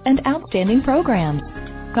staff, and outstanding programs.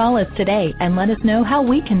 Call us today and let us know how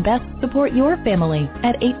we can best support your family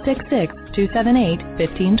at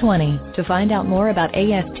 866-278-1520. To find out more about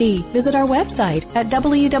AST, visit our website at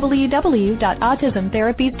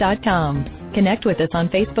www.autismtherapies.com. Connect with us on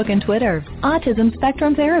Facebook and Twitter. Autism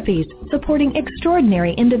Spectrum Therapies, supporting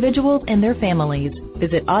extraordinary individuals and their families.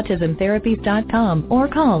 Visit autismtherapies.com or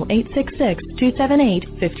call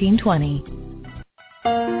 866-278-1520.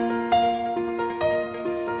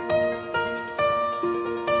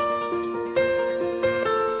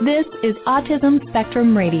 This is Autism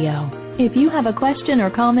Spectrum Radio. If you have a question or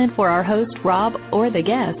comment for our host, Rob, or the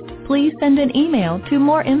guest, please send an email to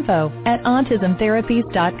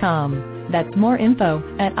moreinfo@autismtherapies.com. That's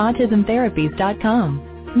moreinfo@autismtherapies.com.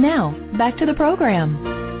 Now, back to the program.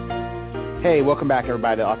 Hey, welcome back,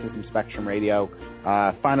 everybody, to Autism Spectrum Radio.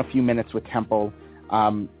 Final few minutes with Temple.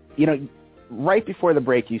 right before the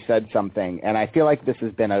break you said something, and I feel like this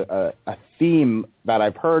has been a theme that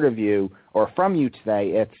I've heard of you or from you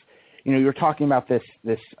today. It's, you're talking about the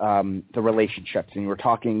relationships, and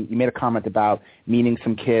you made a comment about meeting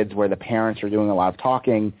some kids where the parents are doing a lot of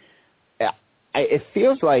talking. It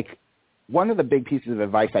feels like one of the big pieces of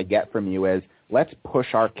advice I get from you is, let's push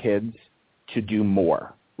our kids to do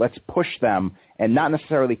more. Let's push them and not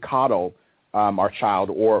necessarily coddle our child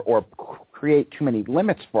or create too many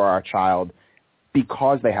limits for our child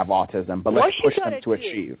because they have autism, but let's push them to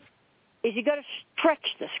achieve. You got to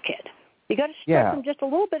stretch this kid. You got to stretch him just a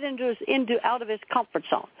little bit out of his comfort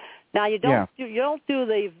zone. Now you don't do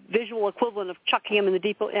the visual equivalent of chucking him in the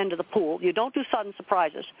deep end of the pool. You don't do sudden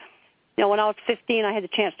surprises. When I was 15, I had the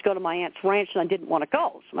chance to go to my aunt's ranch, and I didn't want to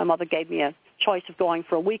go. So my mother gave me a choice of going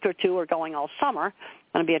for a week or two or going all summer.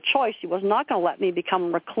 Going to be a choice. She was not going to let me become a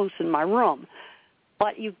recluse in my room.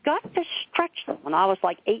 But you've got to stretch them. When I was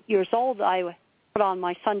like 8 years old, I put on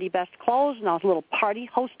my Sunday best clothes, and I was a little party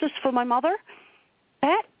hostess for my mother.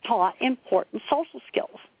 That taught important social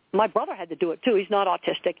skills. My brother had to do it, too. He's not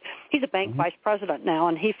autistic. He's a bank vice president now,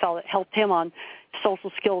 and he felt it helped him on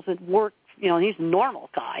social skills at work. He's a normal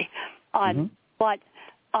guy. But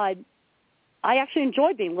I actually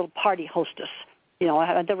enjoyed being a little party hostess. I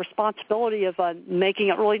had the responsibility of making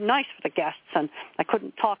it really nice for the guests, and I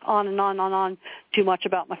couldn't talk on and on too much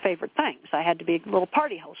about my favorite things. I had to be a little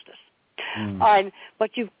party hostess.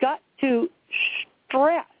 But you've got to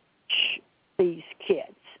stretch these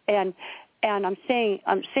kids, and I'm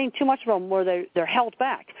seeing too much of them where they're held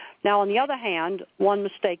back. Now, on the other hand, one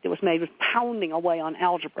mistake that was made was pounding away on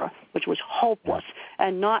algebra, which was hopeless,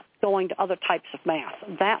 and not going to other types of math.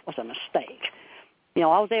 That was a mistake. I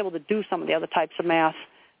was able to do some of the other types of math,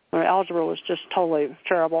 where algebra was just totally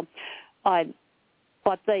terrible. But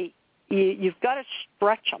you've got to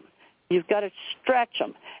stretch them. You've got to stretch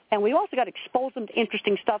them. And we also got to expose them to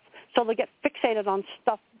interesting stuff so they get fixated on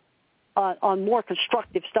stuff, on more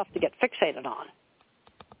constructive stuff to get fixated on.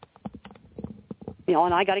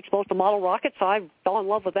 And I got exposed to model rockets, so I fell in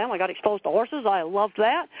love with them. I got exposed to horses, I loved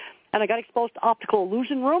that. And I got exposed to optical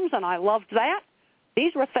illusion rooms, and I loved that.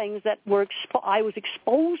 These were things that I was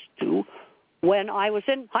exposed to when I was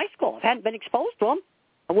in high school. If I hadn't been exposed to them,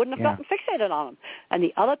 I wouldn't have gotten fixated on them. And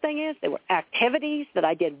the other thing is, they were activities that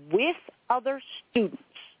I did with other students.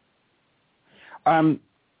 One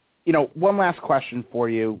last question for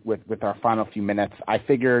you with our final few minutes. I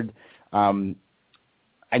figured,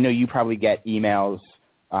 I know you probably get emails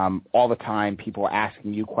all the time, people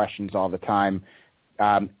asking you questions all the time.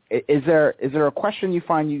 Is there a question you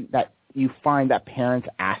find that parents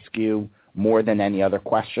ask you more than any other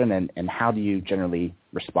question, and how do you generally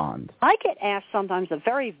respond? I get asked sometimes a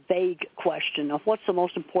very vague question of what's the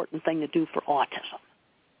most important thing to do for autism.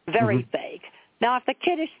 Very vague. Now, if the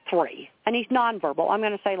kid is 3 and he's nonverbal, I'm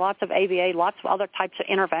going to say lots of ABA, lots of other types of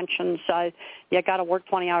interventions. You got to work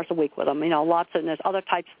 20 hours a week with them. And there's other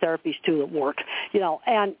types of therapies too that work.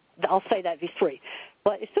 And I'll say that if he's 3.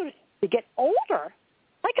 But as soon as you get older,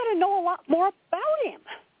 I got to know a lot more about him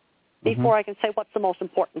before I can say what's the most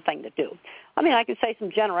important thing to do. I mean, I can say some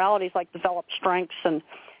generalities like develop strengths and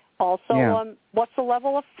also what's the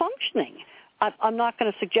level of functioning. I'm not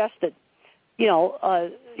going to suggest that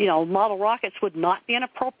model rockets would not be an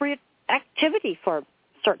appropriate activity for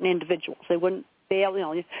certain individuals. They wouldn't be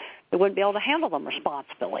able, they wouldn't be able to handle them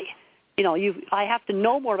responsibly. I have to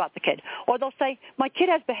know more about the kid. Or they'll say, my kid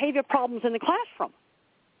has behavior problems in the classroom.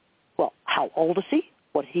 Well, how old is he?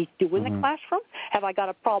 What does he do in the classroom? Have I got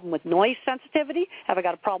a problem with noise sensitivity? Have I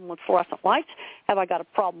got a problem with fluorescent lights? Have I got a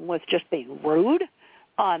problem with just being rude?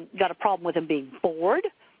 Got a problem with him being bored?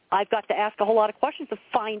 I've got to ask a whole lot of questions to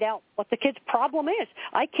find out what the kid's problem is.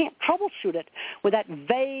 I can't troubleshoot it with that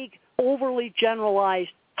vague, overly generalized,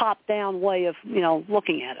 top-down way of,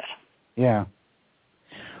 looking at it. Yeah.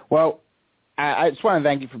 Well, I just want to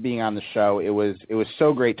thank you for being on the show. It was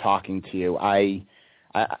so great talking to you. I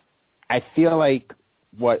feel like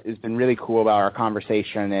what has been really cool about our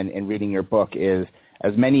conversation and reading your book is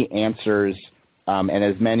as many answers and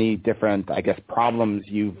as many different, problems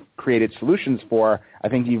you've created solutions for. I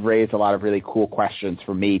think you've raised a lot of really cool questions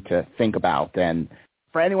for me to think about. And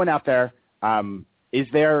for anyone out there, is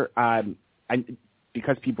there,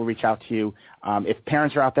 because people reach out to you, if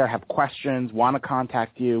parents are out there, have questions, want to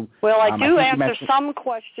contact you? Well, I do answer some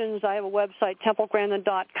questions. I have a website,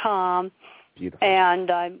 templegrandin.com. Beautiful.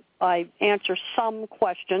 And I answer some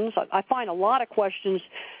questions. I find a lot of questions,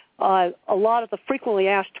 a lot of the frequently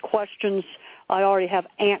asked questions I already have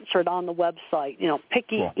answered on the website,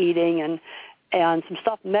 picky eating and some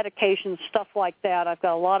stuff, medications, stuff like that. I've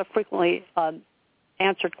got a lot of frequently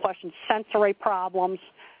answered questions, sensory problems,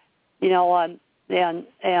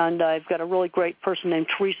 and I've got a really great person named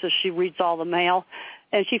Teresa. She reads all the mail,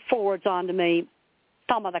 and she forwards on to me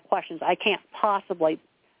some of the questions. I can't possibly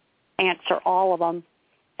answer all of them,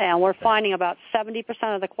 and we're finding about 70%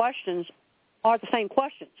 of the questions are the same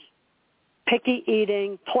questions: picky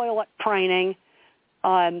eating, toilet training,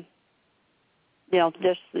 the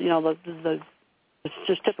it's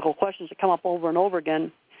just typical questions that come up over and over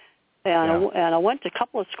again. And I went to a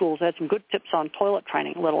couple of schools that had some good tips on toilet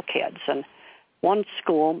training little kids. And one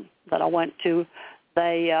school that I went to,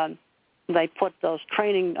 they put those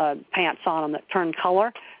training pants on them that turn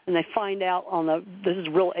color, and they find out this is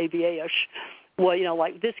real ABA-ish. Well,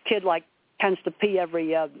 like this kid tends to pee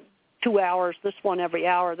every 2 hours, this one every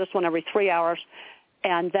hour, this one every 3 hours,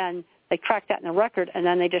 and then they track that in the record, and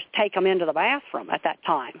then they just take them into the bathroom at that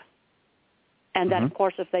time. And then, of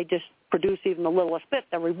course, if they just produce even the littlest bit,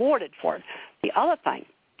 they're rewarded for it. The other thing,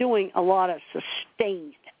 doing a lot of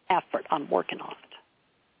sustained effort on working on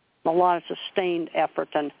it. A lot of sustained effort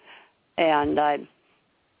and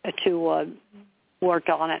to work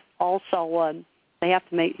on it. Also, you got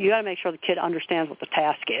to make sure the kid understands what the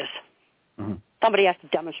task is. Mm-hmm. Somebody has to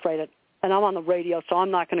demonstrate it. And I'm on the radio, so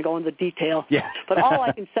I'm not going to go into detail. Yeah. But all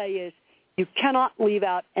I can say is you cannot leave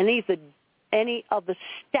out any of the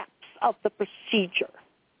steps of the procedure.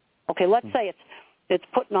 Okay, let's say it's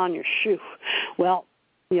putting on your shoe. Well,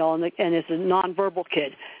 and it's a nonverbal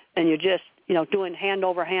kid, and you're just doing hand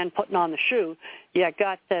over hand putting on the shoe. He's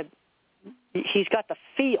got to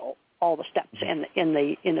feel all the steps in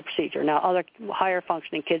the procedure. Now, other higher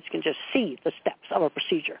functioning kids can just see the steps of a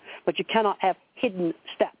procedure, but you cannot have hidden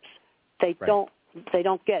steps. They don't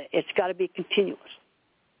get it. It's got to be continuous.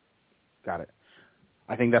 Got it.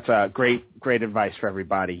 I think that's a great advice for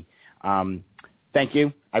everybody. Thank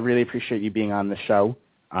you. I really appreciate you being on the show.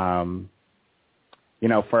 For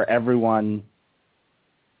everyone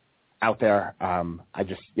out there, I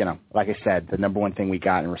just, like I said, the number one thing we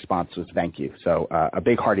got in response was thank you. So a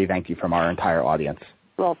big hearty thank you from our entire audience.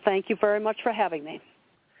 Well, thank you very much for having me.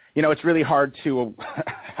 It's really hard to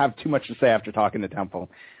have too much to say after talking to Temple.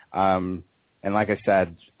 And like I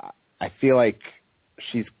said, I feel like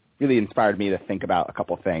she's really inspired me to think about a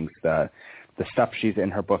couple of things. The stuff she's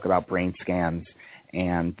in her book about brain scans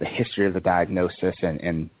and the history of the diagnosis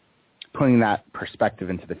and putting that perspective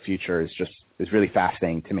into the future is really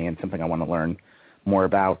fascinating to me and something I want to learn more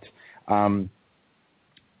about.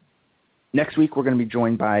 Next week, we're going to be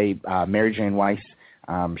joined by Mary Jane Weiss.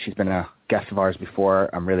 She's been a guest of ours before.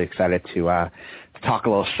 I'm really excited to talk a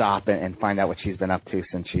little shop and find out what she's been up to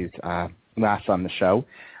since she's last on the show.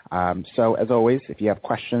 So as always, if you have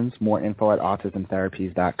questions, more info at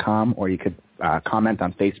autismtherapies.com, or you could comment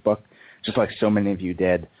on Facebook, just like so many of you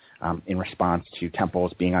did in response to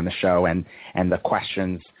Temple's being on the show and the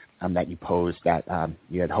questions that you posed that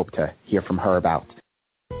you had hoped to hear from her about.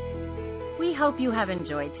 We hope you have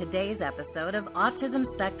enjoyed today's episode of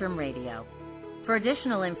Autism Spectrum Radio. For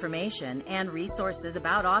additional information and resources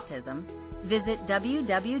about autism, visit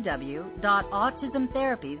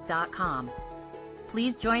www.autismtherapies.com.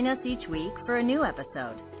 Please join us each week for a new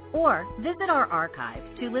episode, or visit our archives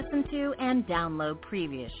to listen to and download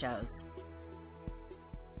previous shows.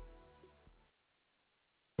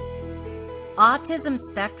 Autism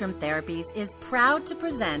Spectrum Therapies is proud to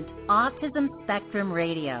present Autism Spectrum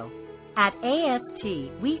Radio. At AST,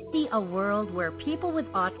 we see a world where people with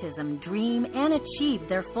autism dream and achieve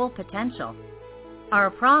their full potential. Our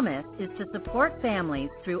promise is to support families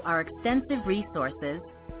through our extensive resources,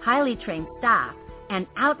 highly trained staff, and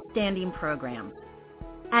outstanding programs.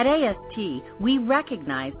 At AST, we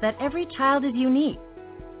recognize that every child is unique.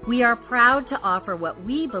 We are proud to offer what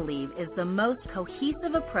we believe is the most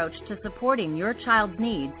cohesive approach to supporting your child's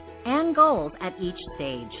needs and goals at each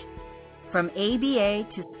stage. From ABA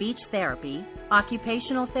to speech therapy,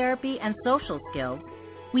 occupational therapy, and social skills,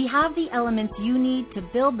 we have the elements you need to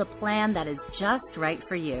build the plan that is just right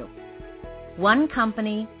for you. One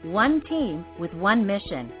company, one team with one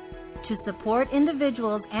mission: to support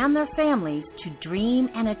individuals and their families to dream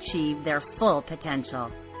and achieve their full potential.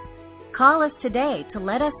 Call us today to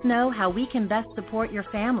let us know how we can best support your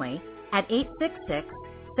family at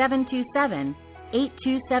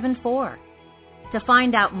 866-727-8274. To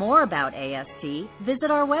find out more about AST,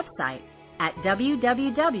 visit our website at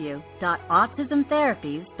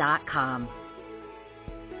www.autismtherapies.com.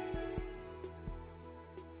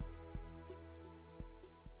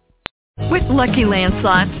 With Lucky Land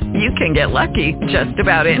Slots, you can get lucky just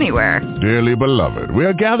about anywhere. Dearly beloved, we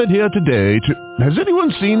are gathered here today to... Has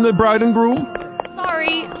anyone seen the bride and groom?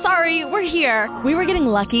 Sorry, we're here. We were getting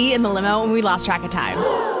lucky in the limo and we lost track of time.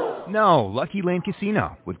 No, Lucky Land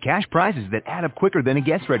Casino, with cash prizes that add up quicker than a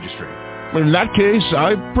guest registry. In that case,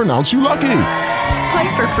 I pronounce you lucky.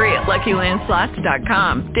 Play for free at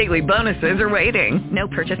LuckyLandSlots.com. Daily bonuses are waiting. No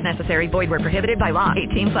purchase necessary. Void where prohibited by law.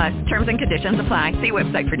 18+. Terms and conditions apply. See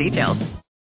website for details.